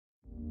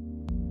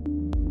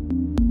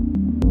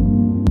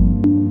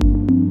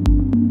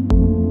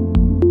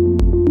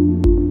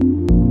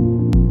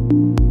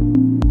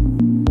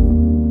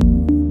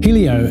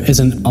is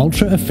an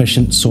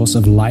ultra-efficient source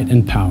of light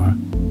and power.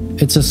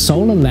 It's a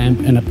solar lamp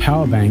and a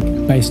power bank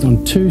based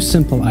on two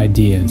simple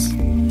ideas.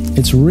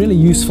 It's really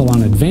useful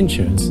on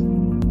adventures,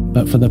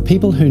 but for the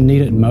people who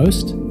need it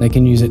most, they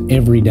can use it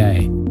every day.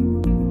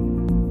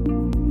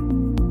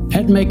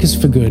 At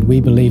Makers for Good,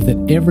 we believe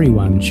that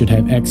everyone should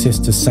have access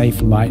to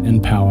safe light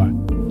and power,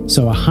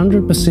 so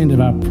 100%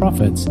 of our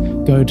profits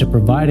go to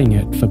providing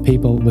it for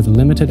people with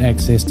limited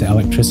access to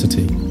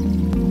electricity.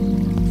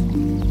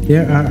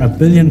 There are 1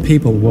 billion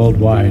people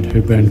worldwide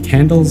who burn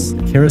candles,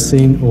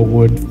 kerosene or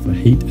wood for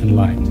heat and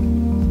light.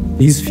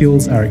 These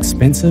fuels are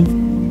expensive,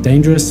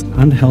 dangerous,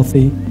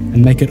 unhealthy,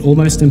 and make it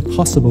almost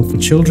impossible for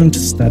children to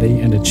study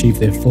and achieve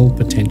their full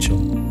potential.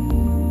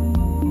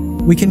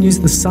 We can use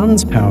the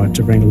sun's power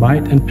to bring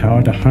light and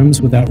power to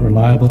homes without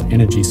reliable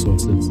energy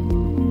sources.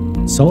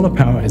 Solar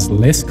power is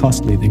less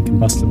costly than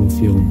combustible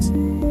fuels.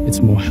 It's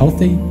more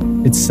healthy,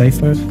 it's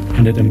safer,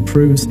 and it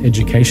improves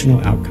educational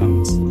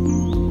outcomes.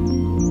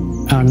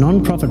 Our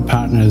non-profit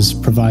partners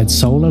provide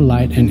solar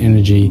light and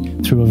energy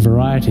through a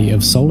variety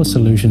of solar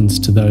solutions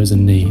to those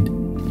in need.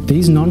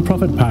 These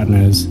non-profit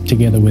partners,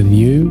 together with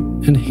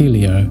you and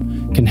HELIO,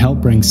 can help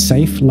bring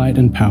safe light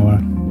and power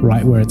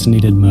right where it's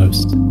needed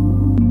most.